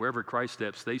behind, and wherever Christ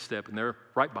steps, they step, and they're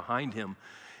right behind him.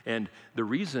 And the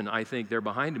reason I think they're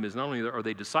behind him is not only are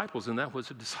they disciples, and that's what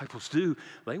the disciples do,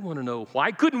 they want to know,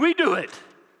 why couldn't we do it?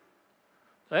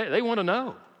 They want to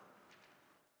know.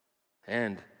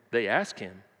 And they ask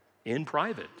him in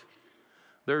private.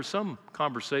 There are some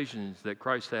conversations that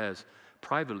Christ has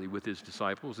privately with his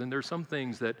disciples, and there are some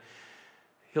things that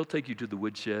he'll take you to the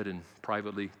woodshed and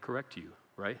privately correct you,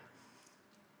 right?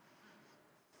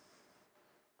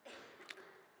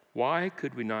 Why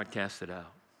could we not cast it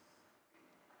out?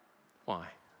 Why?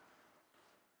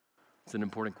 It's an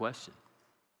important question.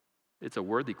 It's a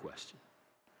worthy question.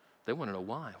 They want to know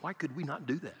why. Why could we not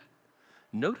do that?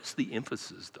 Notice the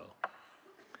emphasis, though.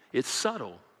 It's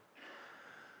subtle.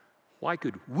 Why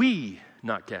could we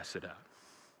not cast it out?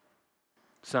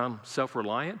 Sound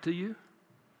self-reliant to you?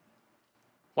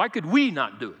 Why could we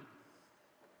not do it?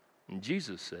 And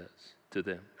Jesus says to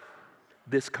them,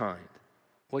 this kind.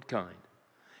 What kind?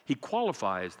 He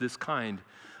qualifies this kind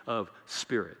of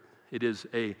spirit. It is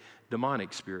a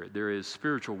demonic spirit. There is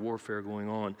spiritual warfare going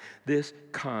on. This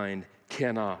kind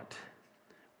cannot,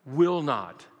 will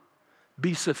not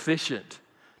be sufficient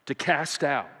to cast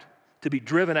out, to be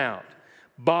driven out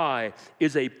by,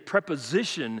 is a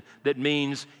preposition that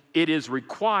means it is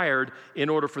required in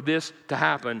order for this to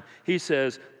happen. He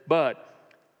says,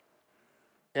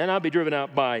 and I'll be driven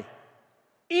out by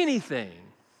anything.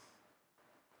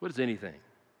 What is anything?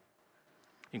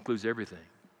 Includes everything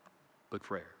but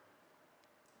prayer.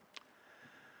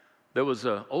 There was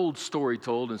an old story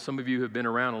told, and some of you have been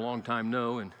around a long time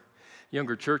know, and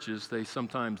younger churches, they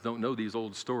sometimes don't know these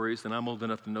old stories, and I'm old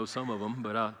enough to know some of them,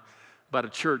 but about a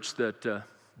church that the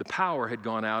power had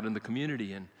gone out in the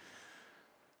community, and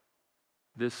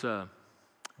this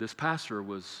pastor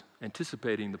was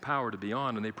anticipating the power to be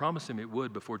on, and they promised him it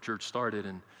would before church started,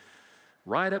 and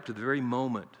right up to the very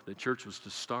moment that church was to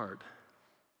start,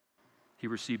 he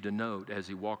received a note as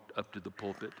he walked up to the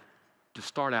pulpit to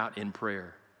start out in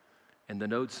prayer. And the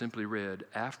note simply read,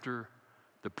 after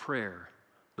the prayer,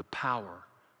 the power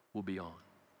will be on.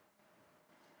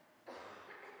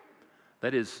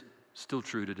 That is still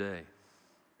true today.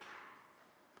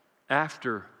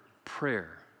 After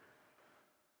prayer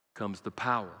comes the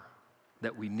power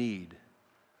that we need.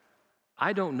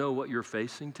 I don't know what you're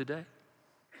facing today.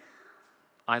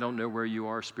 I don't know where you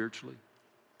are spiritually.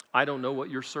 I don't know what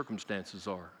your circumstances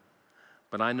are.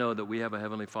 But I know that we have a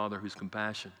Heavenly Father whose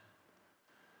compassion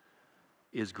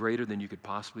is greater than you could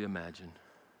possibly imagine.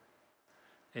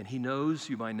 And He knows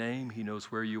you by name. He knows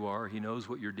where you are. He knows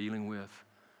what you're dealing with.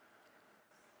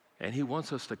 And He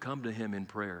wants us to come to Him in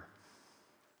prayer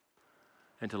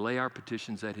and to lay our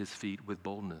petitions at His feet with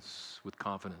boldness, with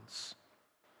confidence,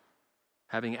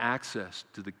 having access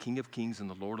to the King of Kings and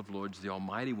the Lord of Lords, the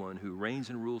Almighty One who reigns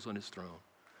and rules on His throne,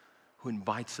 who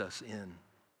invites us in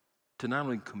to not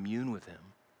only commune with Him,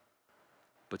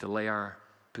 but to lay our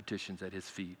petitions at His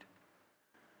feet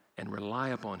and rely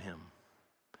upon Him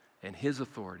and His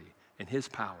authority and His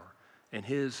power and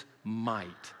His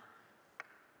might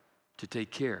to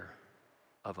take care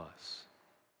of us.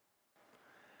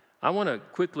 I want to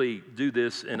quickly do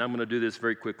this, and I'm going to do this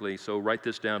very quickly, so write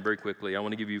this down very quickly. I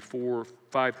want to give you 4 or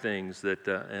 5 things that,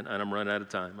 and I'm running out of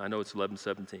time. I know it's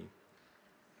 11:17.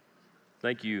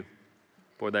 Thank you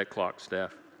for that clock,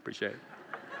 staff. Appreciate it.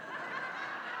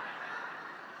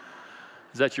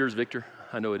 Is that yours, Victor?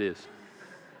 I know it is.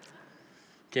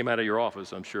 Came out of your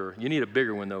office, I'm sure. You need a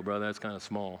bigger one, though, brother. That's kind of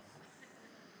small.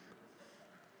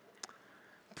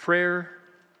 Prayer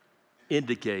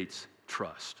indicates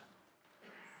trust.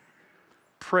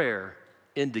 Prayer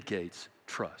indicates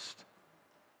trust.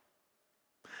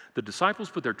 The disciples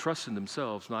put their trust in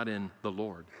themselves, not in the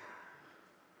Lord.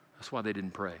 That's why they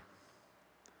didn't pray.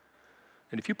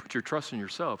 And if you put your trust in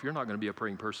yourself, you're not going to be a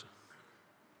praying person.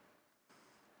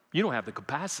 You don't have the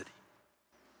capacity.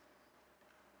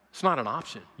 It's not an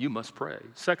option. You must pray.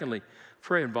 Secondly,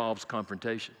 prayer involves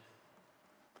confrontation.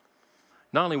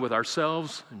 Not only with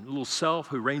ourselves and little self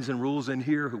who reigns and rules in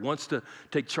here, who wants to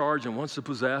take charge and wants to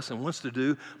possess and wants to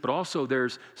do, but also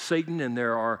there's Satan and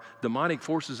there are demonic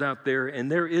forces out there,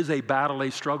 and there is a battle,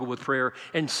 a struggle with prayer,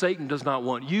 and Satan does not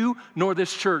want you nor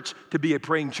this church to be a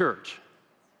praying church.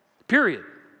 Period.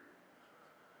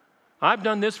 I've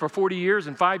done this for 40 years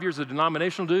and 5 years as a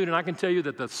denominational dude, and I can tell you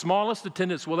that the smallest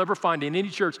attendance we'll ever find in any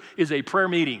church is a prayer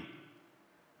meeting.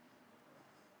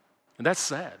 And that's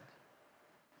sad.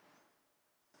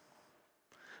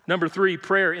 Number 3,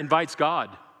 prayer invites God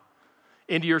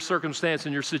into your circumstance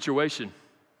and your situation.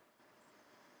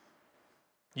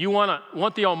 You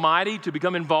want the Almighty to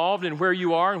become involved in where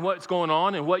you are and what's going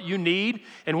on and what you need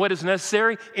and what is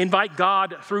necessary. Invite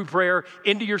God through prayer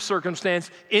into your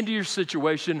circumstance, into your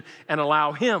situation, and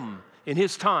allow Him in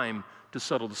His time to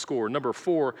settle the score. Number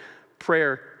 4,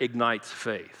 prayer ignites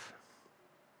faith.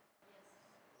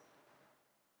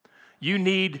 You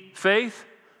need faith?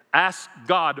 Ask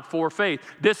God for faith.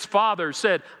 This father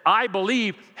said, I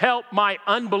believe, help my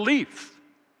unbelief.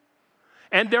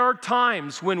 And there are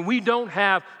times when we don't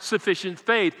have sufficient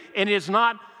faith, and it is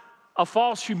not a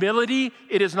false humility.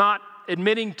 It is not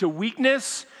admitting to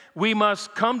weakness. we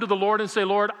must come to the Lord and say,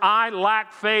 Lord, I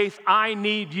lack faith. I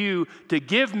need you to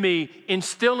give me,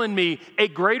 instill in me a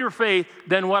greater faith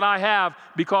than what I have,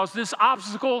 because this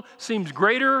obstacle seems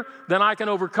greater than I can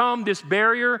overcome. This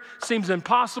barrier seems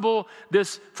impossible.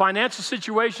 This financial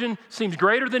situation seems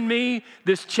greater than me.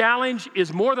 This challenge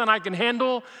is more than I can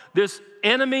handle. This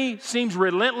enemy seems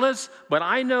relentless, but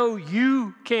I know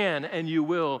you can and you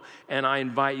will, and I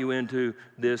invite you into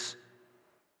this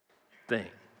thing.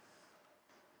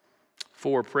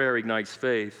 4, prayer ignites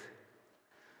faith,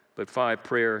 but 5,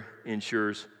 prayer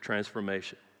ensures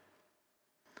transformation.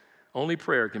 Only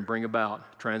prayer can bring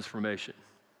about transformation.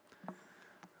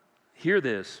 Hear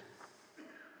this.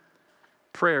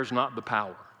 Prayer is not the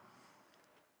power.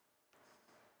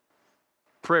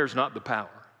 Prayer is not the power.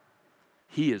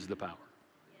 He is the power.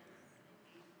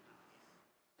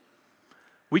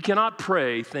 We cannot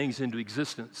pray things into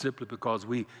existence simply because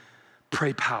we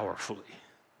pray powerfully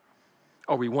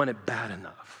or we want it bad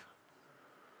enough.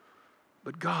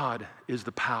 But God is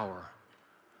the power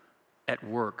at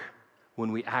work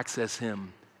when we access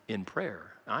Him in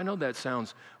prayer. I know that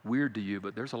sounds weird to you,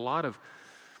 but there's a lot of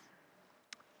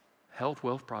health,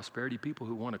 wealth, prosperity people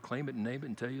who want to claim it and name it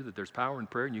and tell you that there's power in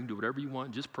prayer and you can do whatever you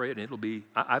want, just pray it and it'll be.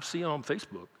 I've seen it on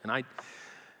Facebook, and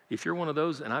if you're one of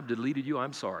those and I've deleted you,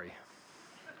 I'm sorry.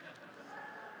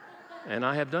 And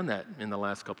I have done that in the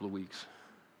last couple of weeks.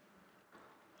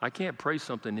 I can't pray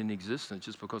something in existence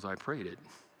just because I prayed it.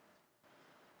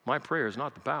 My prayer is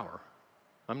not the power.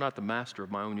 I'm not the master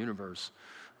of my own universe,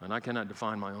 and I cannot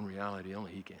define my own reality.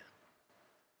 Only He can.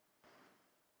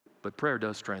 But prayer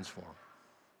does transform,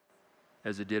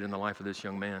 as it did in the life of this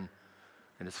young man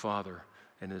and his father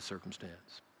and his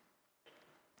circumstance.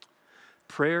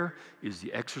 Prayer is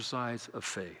the exercise of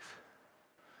faith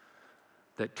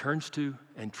that turns to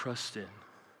and trusts in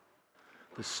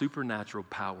the supernatural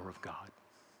power of God.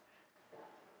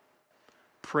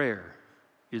 Prayer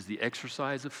is the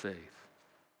exercise of faith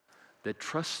that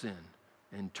trusts in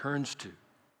and turns to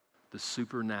the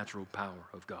supernatural power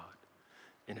of God.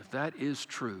 And if that is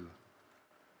true,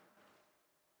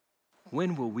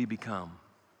 when will we become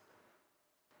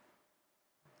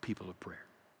people of prayer?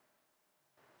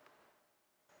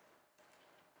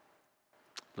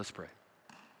 Let's pray.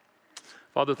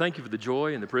 Father, thank you for the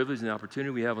joy and the privilege and the opportunity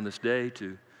we have on this day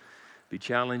to be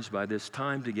challenged by this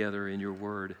time together in your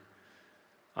word.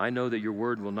 I know that your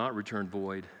word will not return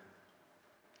void.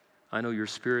 I know your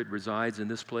Spirit resides in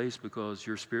this place because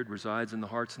your Spirit resides in the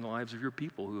hearts and the lives of your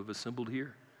people who have assembled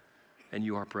here, and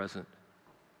you are present.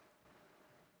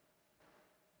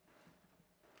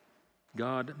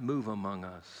 God, move among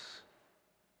us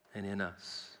and in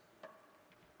us.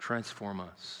 Transform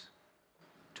us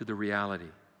to the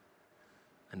reality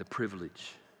and the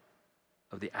privilege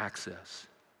of the access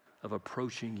of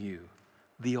approaching you,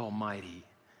 the Almighty,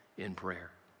 in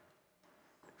prayer.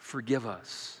 Forgive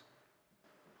us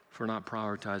for not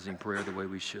prioritizing prayer the way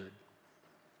we should.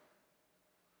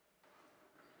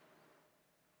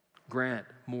 Grant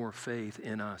more faith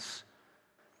in us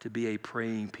to be a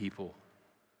praying people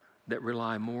that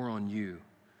rely more on you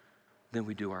than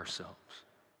we do ourselves.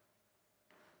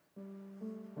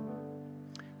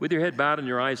 With your head bowed and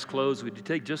your eyes closed, would you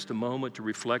take just a moment to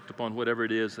reflect upon whatever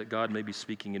it is that God may be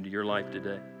speaking into your life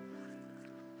today?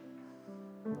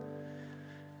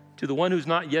 To the one who's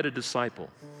not yet a disciple,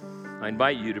 I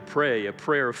invite you to pray a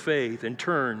prayer of faith and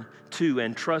turn to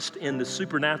and trust in the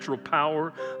supernatural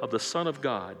power of the Son of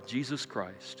God, Jesus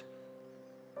Christ,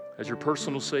 as your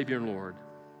personal Savior and Lord.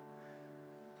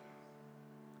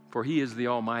 For He is the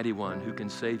Almighty One who can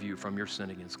save you from your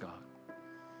sin against God.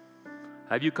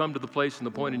 Have you come to the place and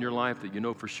the point in your life that you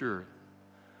know for sure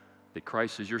that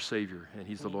Christ is your Savior and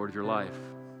He's the Lord of your life?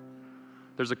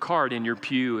 There's a card in your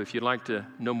pew. If you'd like to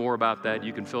know more about that,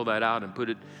 you can fill that out and put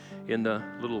it in the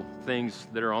little things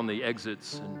that are on the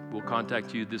exits, and we'll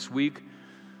contact you this week.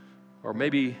 Or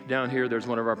maybe down here there's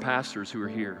one of our pastors who are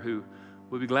here who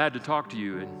will be glad to talk to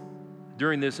you and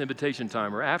during this invitation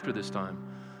time or after this time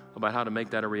about how to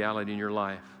make that a reality in your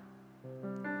life.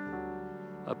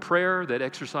 A prayer that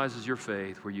exercises your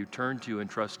faith, where you turn to and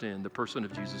trust in the person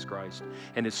of Jesus Christ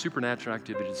and His supernatural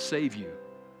activity to save you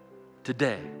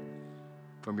today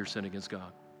from your sin against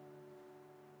God.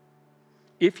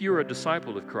 If you're a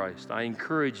disciple of Christ, I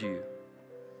encourage you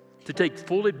to take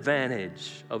full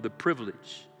advantage of the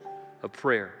privilege of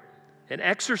prayer and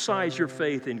exercise your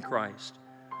faith in Christ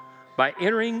by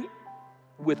entering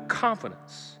with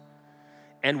confidence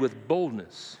and with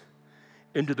boldness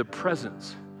into the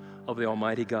presence of the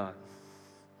Almighty God.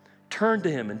 Turn to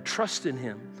Him and trust in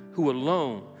Him, who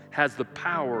alone has the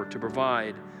power to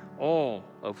provide all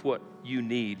of what you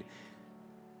need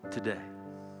today.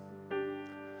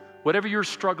 Whatever you're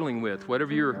struggling with,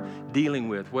 whatever you're dealing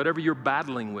with, whatever you're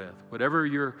battling with, whatever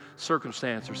your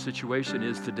circumstance or situation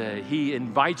is today, He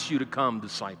invites you to come,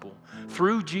 disciple,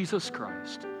 through Jesus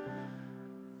Christ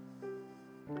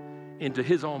into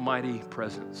His almighty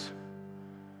presence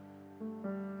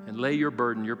and lay your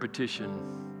burden, your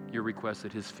petition, your request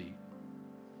at His feet.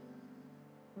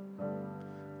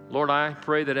 Lord, I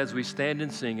pray that as we stand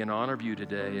and sing in honor of You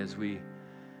today, as we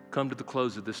come to the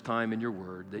close of this time in Your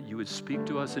word, that You would speak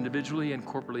to us individually and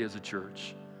corporately as a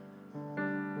church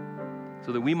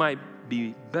so that we might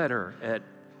be better at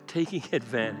taking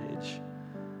advantage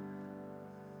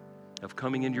of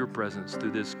coming into Your presence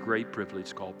through this great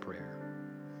privilege called prayer.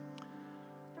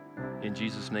 In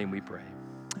Jesus' name we pray.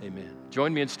 Amen.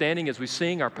 Join me in standing as we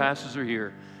sing. Our pastors are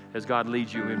here. As God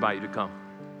leads you, we invite you to come.